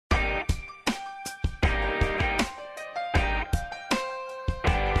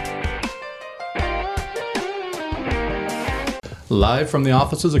Live from the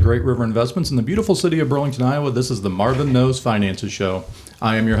offices of Great River Investments in the beautiful city of Burlington, Iowa, this is the Marvin Knows Finances Show.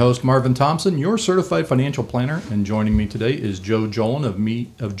 I am your host, Marvin Thompson, your certified financial planner, and joining me today is Joe Jolan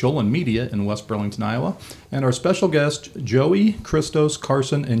of Jolan Media in West Burlington, Iowa, and our special guests, Joey, Christos,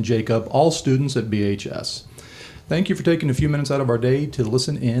 Carson, and Jacob, all students at BHS. Thank you for taking a few minutes out of our day to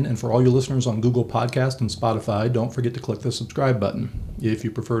listen in, and for all your listeners on Google Podcast and Spotify, don't forget to click the subscribe button. If you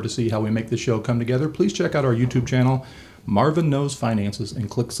prefer to see how we make this show come together, please check out our YouTube channel, Marvin Knows Finances, and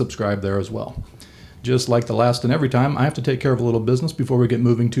click subscribe there as well. Just like the last and every time, I have to take care of a little business before we get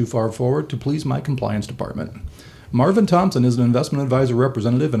moving too far forward to please my compliance department. Marvin Thompson is an investment advisor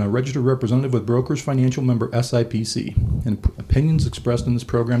representative and a registered representative with Brokers Financial member SIPC, and opinions expressed in this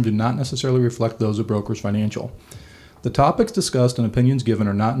program do not necessarily reflect those of Brokers Financial. The topics discussed and opinions given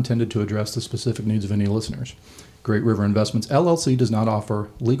are not intended to address the specific needs of any listeners. Great River Investments, LLC does not offer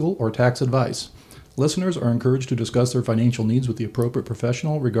legal or tax advice. Listeners are encouraged to discuss their financial needs with the appropriate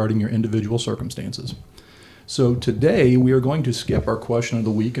professional regarding your individual circumstances. So today we are going to skip our question of the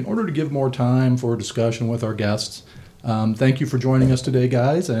week in order to give more time for discussion with our guests. Thank you for joining us today,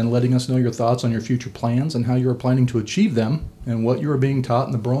 guys, and letting us know your thoughts on your future plans and how you are planning to achieve them and what you are being taught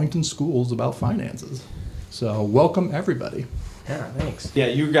in the Burlington schools about finances. So welcome, everybody. Yeah, thanks. Yeah,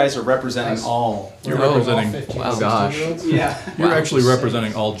 you guys are representing all. You're representing. Wow, gosh. Yeah. You're actually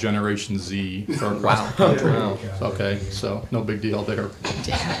representing all Generation Z for across the country. Wow. Okay, so no big deal there.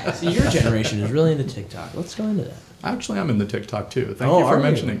 See, your generation is really into TikTok. Let's go into that. Actually, I'm into TikTok too. Thank you for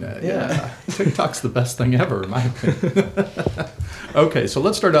mentioning that. Yeah. TikTok's the best thing ever, in my opinion. Okay, so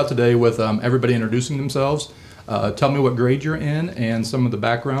let's start out today with everybody introducing themselves. Tell me what grade you're in and some of the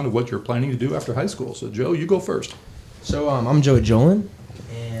background of what you're planning to do after high school. So, Joe, you go first. So, I'm Joey Jolan,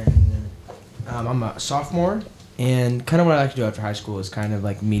 and I'm a sophomore. And kind of what I like to do after high school is kind of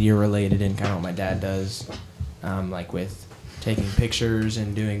like media related and kind of what my dad does, like with taking pictures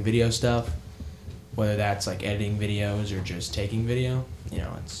and doing video stuff, whether that's like editing videos or just taking video. You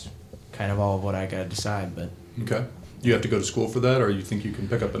know, it's kind of all of what I got to decide. But Okay. Do you have to go to school for that, or you think you can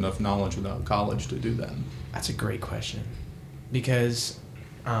pick up enough knowledge without college to do that? that's a great question, because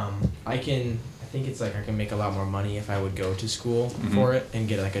I think it's like I can make a lot more money if I would go to school for it and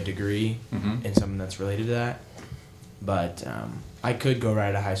get like a degree in something that's related to that. But I could go right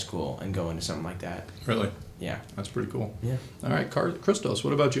out of high school and go into something like that. Really? Yeah. That's pretty cool. Yeah. All right, Christos,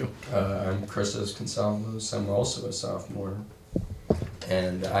 what about you? I'm Christos Gonsalves. I'm also a sophomore.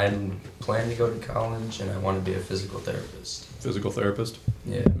 And I'm planning to go to college, and I want to be a physical therapist. Physical therapist?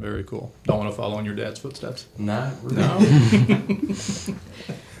 Yeah. Very cool. Don't want to follow in your dad's footsteps? Not really. No?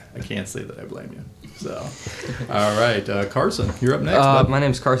 I can't say that I blame you. So, all right, Carson, you're up next. My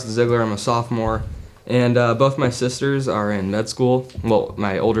name's Carson Ziegler. I'm a sophomore, and both my sisters are in med school. Well,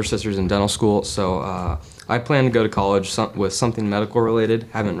 my older sister's in dental school, so I plan to go to college with something medical related.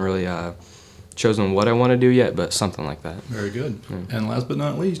 Haven't really chosen what I want to do yet, but something like that. Very good. Yeah. And last but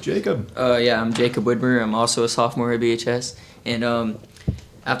not least, Jacob. I'm Jacob Whitmer. I'm also a sophomore at BHS, and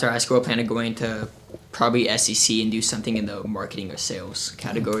after high school, I plan on going to probably SEC and do something in the marketing or sales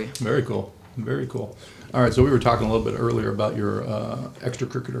category. Very cool. Very cool. All right, so we were talking a little bit earlier about your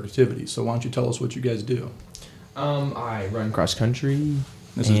extracurricular activities. So why don't you tell us what you guys do? I run cross country.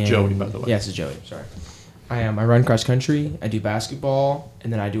 This is Joey, by the way. Yeah, this is Joey. Sorry. I run cross country. I do basketball,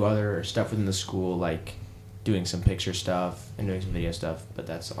 and then I do other stuff within the school, like doing some picture stuff and doing some video stuff. But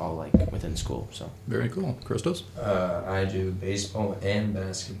that's all like within school. So Very cool. Christos? I do baseball and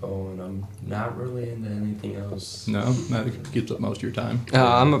basketball, and I'm not really into anything else. No, that keeps up most of your time.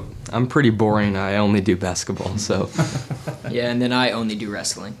 I'm pretty boring. I only do basketball, so. Yeah, and then I only do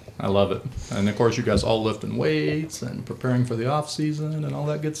wrestling. I love it. And of course, you guys all lifting weights and preparing for the off season and all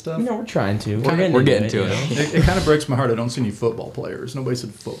that good stuff. we're trying to. We're getting to it. You know? It kind of breaks my heart. I don't see any football players. Nobody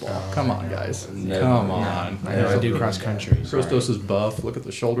said football. Come on, guys. Never. Come on. I know I do cross country. Christos is buff. Look at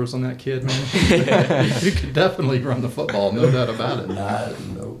the shoulders on that kid, man. You could definitely run the football, no doubt about it.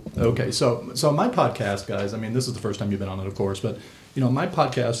 Nope. Okay, so my podcast, guys, I mean, this is the first time you've been on it, of course, but, my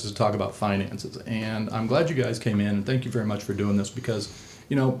podcast is to talk about finances, and I'm glad you guys came in, and thank you very much for doing this, because,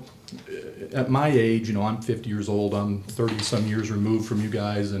 at my age, I'm 50 years old, I'm 30-some years removed from you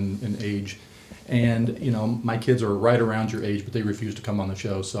guys in age, and, my kids are right around your age, but they refuse to come on the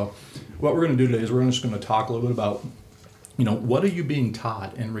show, so what we're going to do today is we're just going to talk a little bit about what are you being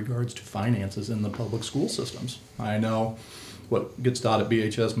taught in regards to finances in the public school systems? I know what gets taught at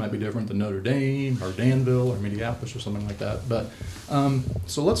BHS might be different than Notre Dame or Danville or Minneapolis or something like that. But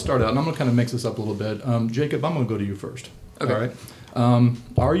so let's start out, and I'm going to kind of mix this up a little bit. Jacob, I'm going to go to you first. Okay. All right.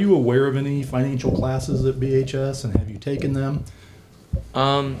 Are you aware of any financial classes at BHS, and have you taken them?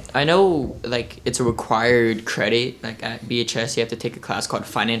 I know like it's a required credit. Like at BHS, you have to take a class called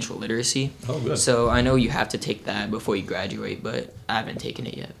financial literacy. Oh, good. So I know you have to take that before you graduate, but I haven't taken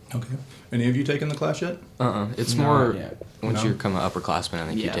it yet. Okay. Any of you taken the class yet? It's Not more yet. once No? you become an upperclassman, I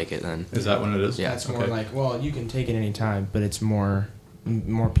think you Yeah. take it then. Is that when it is? Yeah. It's more Okay. like, well, you can take it any time, but it's more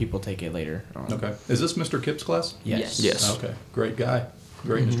people take it later on. Okay. Is this Mr. Kipp's class? Yes. Yes. Okay. Great guy.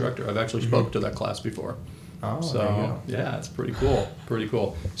 Great instructor. I've actually spoke to that class before. Oh, So there you go. yeah, it's pretty cool. Pretty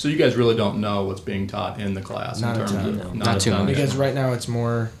cool. So you guys really don't know what's being taught in the class Not a in terms ton, of no. Not a too ton. much. Because right now it's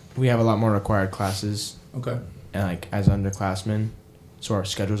more, we have a lot more required classes, Okay. like as underclassmen, so our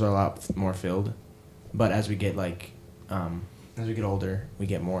schedules are a lot more filled. But as we get older, we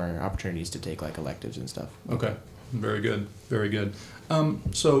get more opportunities to take like electives and stuff. Okay. Very good. Very good.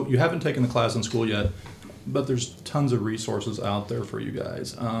 So you haven't taken the class in school yet, but there's tons of resources out there for you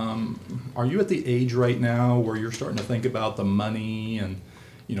guys. Are you at the age right now where you're starting to think about the money and,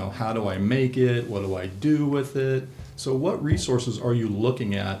 how do I make it? What do I do with it? So what resources are you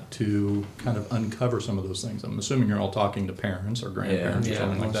looking at to kind of uncover some of those things? I'm assuming you're all talking to parents or grandparents or Yeah,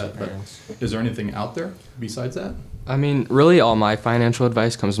 something like mostly that. But parents. is there anything out there besides that? I mean, really, all my financial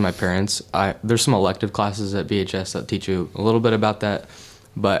advice comes from my parents. There's some elective classes at BHS that teach you a little bit about that,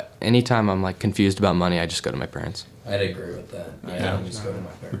 but anytime I'm like confused about money, I just go to my parents. I'd agree with that. Yeah. I just go to my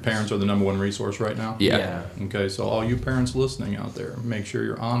The parents. parents are the number one resource right now? Yeah. Okay, so all you parents listening out there, make sure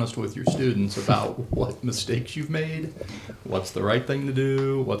you're honest with your students about what mistakes you've made, what's the right thing to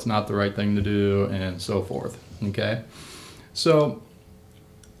do, what's not the right thing to do, and so forth. Okay? So,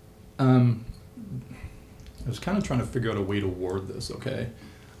 I was kind of trying to figure out a way to word this, okay?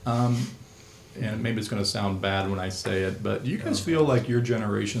 And maybe it's going to sound bad when I say it, but do you guys feel like your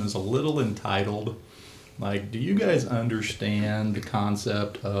generation is a little entitled? Like, do you guys understand the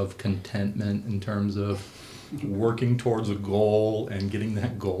concept of contentment in terms of working towards a goal and getting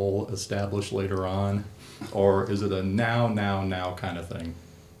that goal established later on? Or is it a now kind of thing?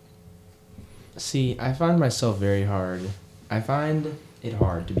 See, I find myself very hard. I find it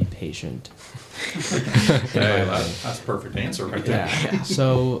hard to be patient. Hey, that's a perfect answer right there. Yeah.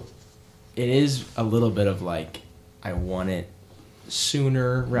 So it is a little bit of like, I want it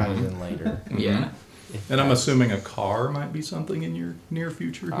sooner rather than later. Yeah. If And I'm that's- assuming a car might be something in your near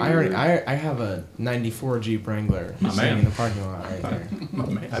future here. I have a '94 Jeep Wrangler My sitting man. in the parking lot right there. Oh,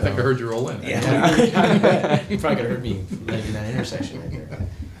 man, I think I heard you roll in. Yeah. You probably could have heard me like in that intersection right there.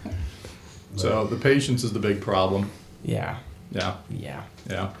 So the patience is the big problem. Yeah. Yeah. Yeah.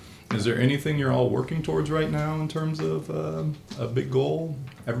 Yeah. Is there anything you're all working towards right now in terms of a big goal?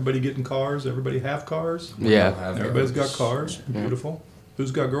 Everybody getting cars? Everybody have cars? We Yeah. don't have Everybody's got those. cars. Beautiful.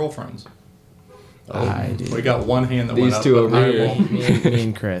 Who's got girlfriends? Oh, I do. we got one hand that went These up. two but over I here. won't. Me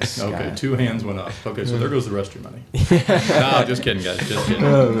and Chris. Okay, got- 2 hands went up. Okay, so there goes the rest of your money. No, just kidding, guys. Just kidding.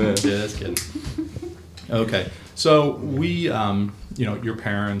 Oh, man. Just kidding. Okay, so we, your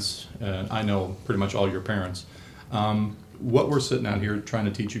parents, I know pretty much all your parents. What we're sitting out here trying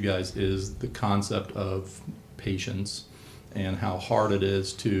to teach you guys is the concept of patience and how hard it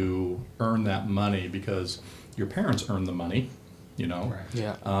is to earn that money because your parents earn the money, Right.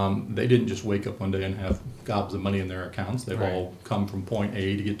 Yeah. They didn't just wake up one day and have gobs of money in their accounts. They've Right. all come from point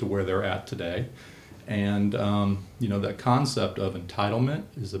A to get to where they're at today. And, that concept of entitlement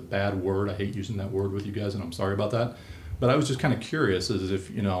is a bad word. I hate using that word with you guys, and I'm sorry about that. But I was just kind of curious as if,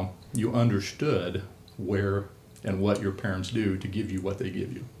 you understood where and what your parents do to give you what they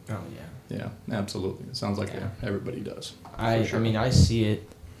give you. Oh yeah. Yeah, absolutely. It sounds like Yeah. everybody does. I sure. mean I see it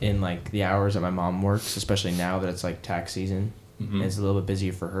in like the hours that my mom works, especially now that it's like tax season. Mhm. It's a little bit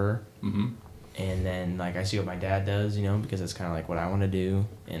busier for her. Mm-hmm. And then like I see what my dad does, because it's kind of like what I want to do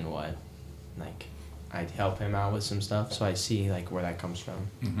and what like I help him out with some stuff. So I see like where that comes from.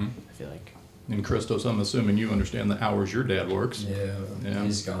 Mm-hmm. I feel like And Christos, I'm assuming you understand the hours your dad works. Yeah,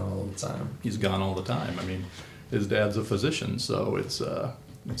 he's gone all the time. He's gone all the time. I mean, his dad's a physician, so it's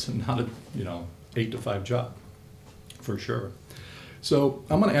not a 8 to 5 job, for sure. So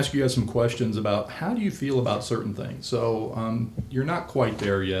I'm going to ask you guys some questions about how do you feel about certain things. So you're not quite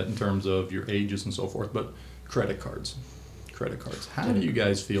there yet in terms of your ages and so forth, but credit cards. How do you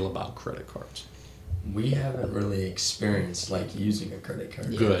guys feel about credit cards? We haven't really experienced like using a credit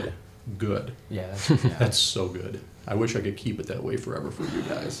card. Good. yeah. That's so good. I wish I could keep it that way forever for you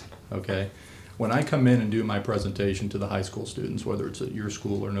guys. Okay? When I come in and do my presentation to the high school students, whether it's at your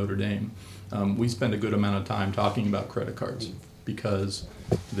school or Notre Dame, we spend a good amount of time talking about credit cards because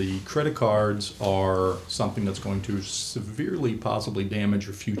the credit cards are something that's going to severely possibly damage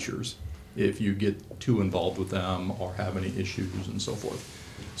your futures if you get too involved with them or have any issues and so forth.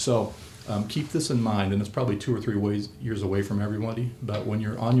 So Keep this in mind, and it's probably 2 or 3 years away from everybody, but when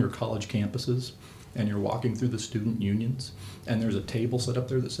you're on your college campuses and you're walking through the student unions and there's a table set up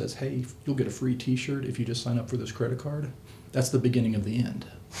there that says, hey, you'll get a free t-shirt if you just sign up for this credit card, that's the beginning of the end.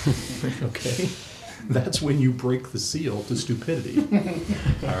 Okay? That's when you break the seal to stupidity.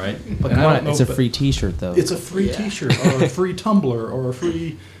 All right? But And come I on, don't know, it's a but free T-shirt though. It's a free t-shirt or a free tumbler or a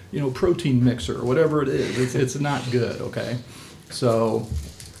free, protein mixer or whatever it is. It's not good, okay? So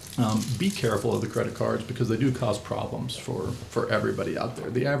be careful of the credit cards because they do cause problems for everybody out there.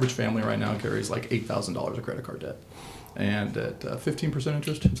 The average family right now carries like $8,000 of credit card debt. And at 15%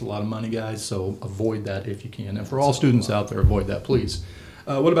 interest, it's a lot of money, guys, so avoid that if you can. And for all students out there, avoid that, please.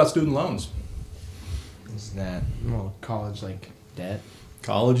 What about student loans? Is that college like debt?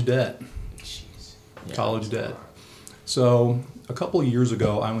 College debt. Jeez. Yeah. College debt. So a couple of years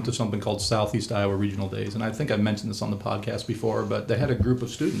ago, I went to something called Southeast Iowa Regional Days, and I think I've mentioned this on the podcast before, but they had a group of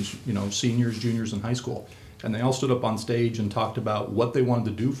students, seniors, juniors in high school, and they all stood up on stage and talked about what they wanted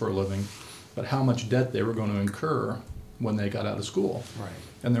to do for a living, but how much debt they were going to incur when they got out of school. Right.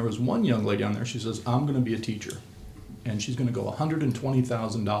 And there was one young lady on there, she says, I'm going to be a teacher, and she's going to go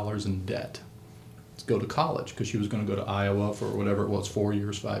 $120,000 in debt to go to college, because she was going to go to Iowa for whatever it was, 4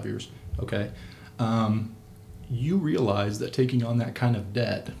 years, 5 years, okay? You realize that taking on that kind of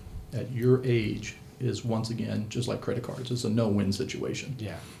debt at your age is, once again, just like credit cards. It's a no-win situation.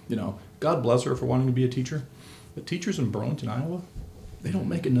 Yeah. God bless her for wanting to be a teacher, but teachers in Burlington, Iowa, they don't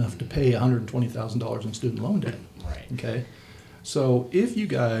make enough to pay $120,000 in student loan debt. Right. Okay? So if you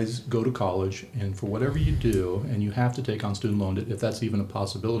guys go to college and for whatever you do and you have to take on student loan debt, if that's even a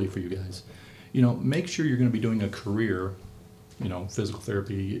possibility for you guys, make sure you're going to be doing a career, physical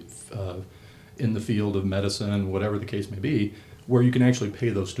therapy, in the field of medicine, whatever the case may be, where you can actually pay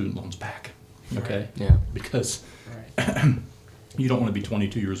those student loans back. Okay? Yeah. Because Right. you don't want to be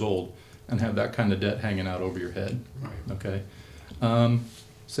 22 years old and have that kind of debt hanging out over your head. Right. Okay?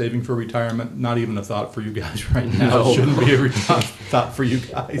 Saving for retirement, not even a thought for you guys right now. No. It shouldn't be a thought for you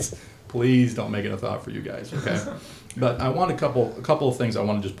guys. Please don't make it a thought for you guys, okay? But I want a couple of things I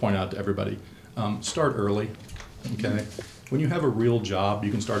want to just point out to everybody. Start early, okay? When you have a real job,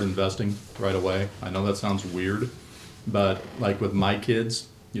 you can start investing right away. I know that sounds weird, but like with my kids,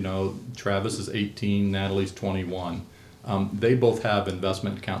 Travis is 18, Natalie's 21. They both have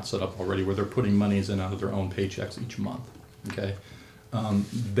investment accounts set up already where they're putting monies in out of their own paychecks each month, okay?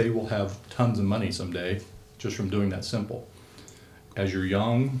 They will have tons of money someday just from doing that simple. As you're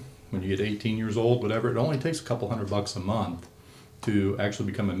young, when you get 18 years old, whatever, it only takes a couple $100 a month to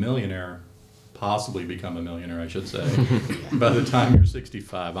actually become a millionaire, possibly become a millionaire, I should say, by the time you're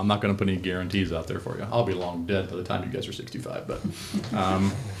 65. I'm not going to put any guarantees out there for you. I'll be long dead by the time you guys are 65, but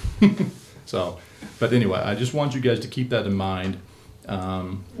but anyway, I just want you guys to keep that in mind,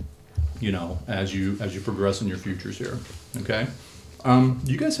 as you progress in your futures here, okay?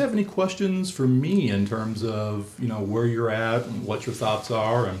 Do you guys have any questions for me in terms of, where you're at and what your thoughts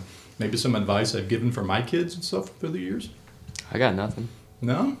are and maybe some advice I've given for my kids and stuff through the years? I got nothing.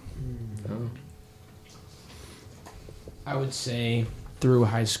 No? No. I would say through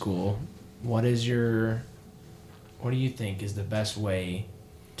high school, what do you think is the best way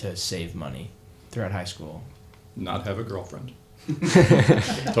to save money throughout high school? Not have a girlfriend.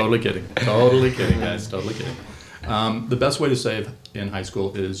 Totally kidding, guys. Totally kidding. The best way to save in high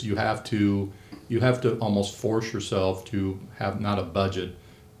school is you have to almost force yourself to have not a budget,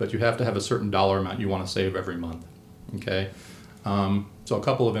 but you have to have a certain dollar amount you want to save every month. Okay. So a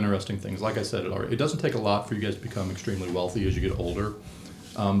couple of interesting things. Like I said, it doesn't take a lot for you guys to become extremely wealthy as you get older.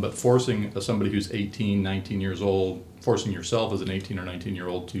 But forcing somebody who's 18, 19 years old, forcing yourself as an 18 or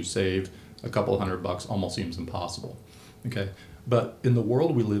 19-year-old to save a couple $100 almost seems impossible. Okay. But in the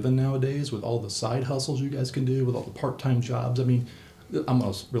world we live in nowadays, with all the side hustles you guys can do, with all the part-time jobs, I mean, I'm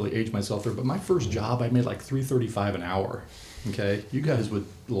going to really age myself there, but my first job, I made like $3.35 an hour. Okay, you guys would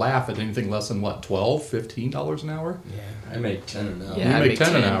laugh at anything less than what, $12, $15 an hour? Yeah. I make 10 an hour. You make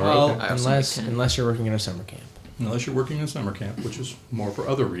 10 an hour, Well, okay. I also make 10. unless you're working in a summer camp. Unless you're working in summer camp, which is more for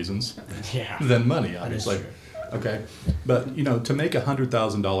other reasons Yeah. than money, That is obviously. true. Okay, but to make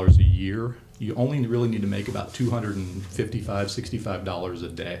 $100,000 a year, you only really need to make about $255, $65 a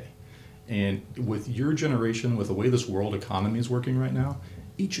day. And with your generation, with the way this world economy is working right now,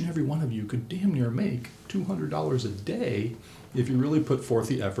 each and every one of you could damn near make $200 a day if you really put forth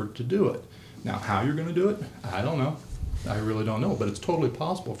the effort to do it. Now, how you're going to do it, I don't know. I really don't know, but it's totally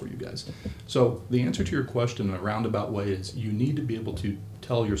possible for you guys. So the answer to your question in a roundabout way is you need to be able to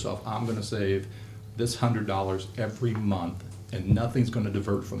tell yourself, I'm going to save this $100 every month, and nothing's going to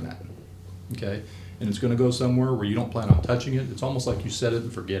divert from that. Okay? And it's going to go somewhere where you don't plan on touching it. It's almost like you set it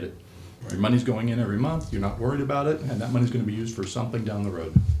and forget it. Your money's going in every month, you're not worried about it, and that money's gonna be used for something down the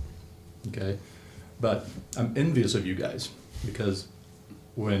road. Okay? But I'm envious of you guys, because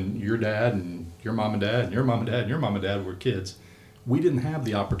when your dad and your mom and dad and your mom and dad and your mom and dad were kids, we didn't have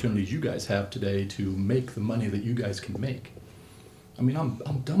the opportunities you guys have today to make the money that you guys can make. I mean,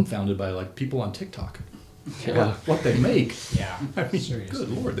 I'm dumbfounded by like people on TikTok. Yeah. What they make. Yeah. I mean, Seriously. good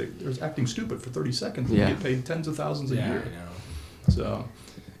Lord, they're acting stupid for 30 seconds and Yeah. get paid tens of thousands a Yeah, year. I know. So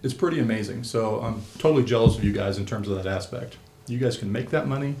it's pretty amazing. So I'm totally jealous of you guys in terms of that aspect. You guys can make that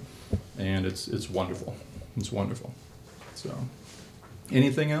money, and it's wonderful. It's wonderful. So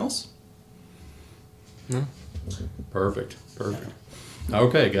anything else? No. Perfect.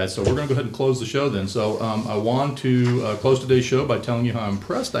 Okay, guys, so we're going to go ahead and close the show then. So I want to close today's show by telling you how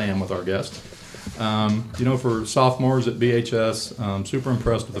impressed I am with our guest. For sophomores at BHS, I'm super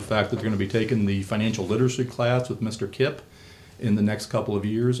impressed with the fact that they're going to be taking the financial literacy class with Mr. Kipp in the next couple of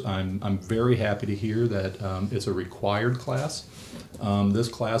years. I'm very happy to hear that it's a required class. This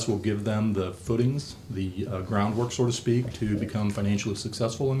class will give them the footings, the groundwork, so to speak, to become financially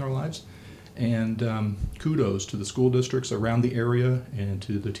successful in their lives. And kudos to the school districts around the area and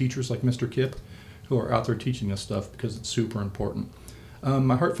to the teachers like Mr. Kipp who are out there teaching this stuff, because it's super important.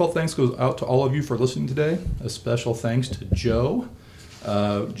 My heartfelt thanks goes out to all of you for listening today. A special thanks to Joe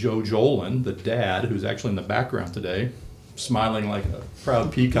Jolin, the dad, who's actually in the background today, smiling like a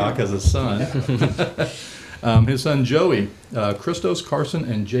proud peacock as his son. His son Joey, Christos, Carson,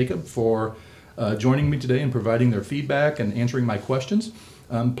 and Jacob for joining me today and providing their feedback and answering my questions.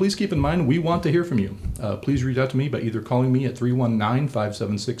 Please keep in mind, we want to hear from you. Please reach out to me by either calling me at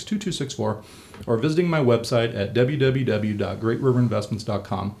 319-576-2264 or visiting my website at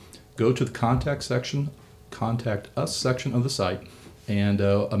www.greatriverinvestments.com. Go to the contact us section of the site, and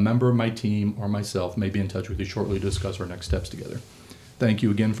a member of my team or myself may be in touch with you shortly to discuss our next steps together. Thank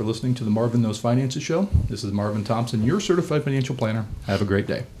you again for listening to the Marvin Knows Finances Show. This is Marvin Thompson, your certified financial planner. Have a great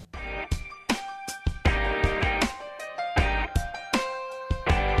day.